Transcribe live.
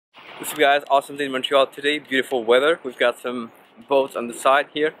What's up guys, awesome day in Montreal today, beautiful weather. We've got some boats on the side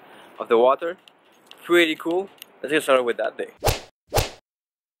here of the water. Pretty cool. Let's get started with that day.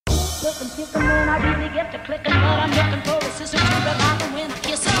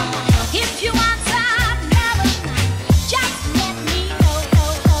 If you want some, never, just let me know.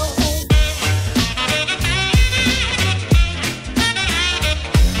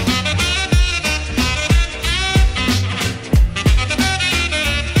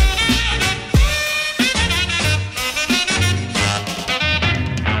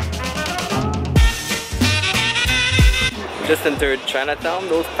 Just entered Chinatown.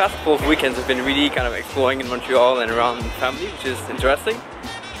 Those past couple of weekends have been really kind of exploring in Montreal and around family, which is interesting.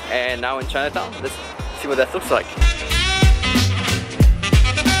 And now in Chinatown, let's see what that looks like.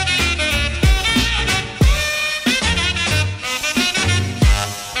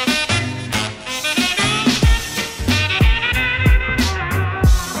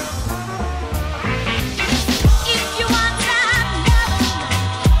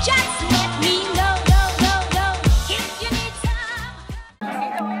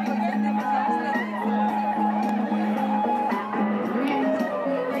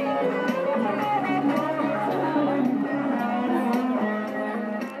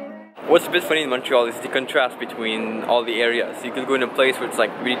 What's a bit funny in Montreal is the contrast between all the areas. You could go in a place where it's like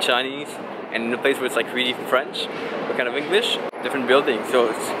really Chinese and in a place where it's like really French or kind of English, different buildings, so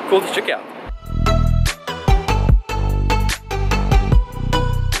it's cool to check out.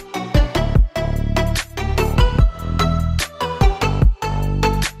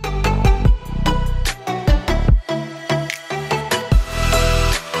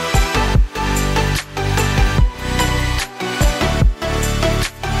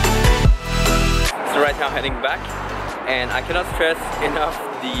 Right now heading back, and I cannot stress enough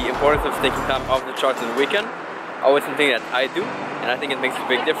the importance of taking time off the charts on the weekend. Always something that I do, and I think it makes a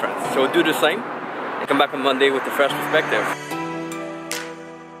big difference. So do the same and come back on Monday with a fresh perspective.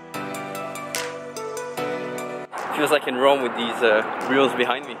 Feels like in Rome with these reels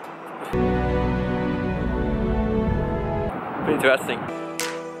behind me. Pretty interesting.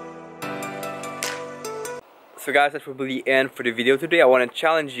 So guys, that's probably the end for the video today. I want to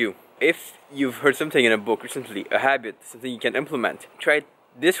challenge you. If you've heard something in a book recently, a habit, something you can implement, try it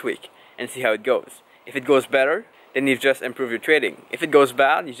this week and see how it goes. If it goes better, then you've just improved your trading. If it goes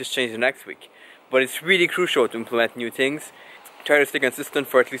bad, you just change the next week. But it's really crucial to implement new things. Try to stay consistent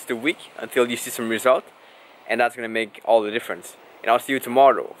for at least a week until you see some result, and that's going to make all the difference. And I'll see you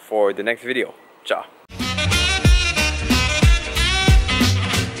tomorrow for the next video. Ciao.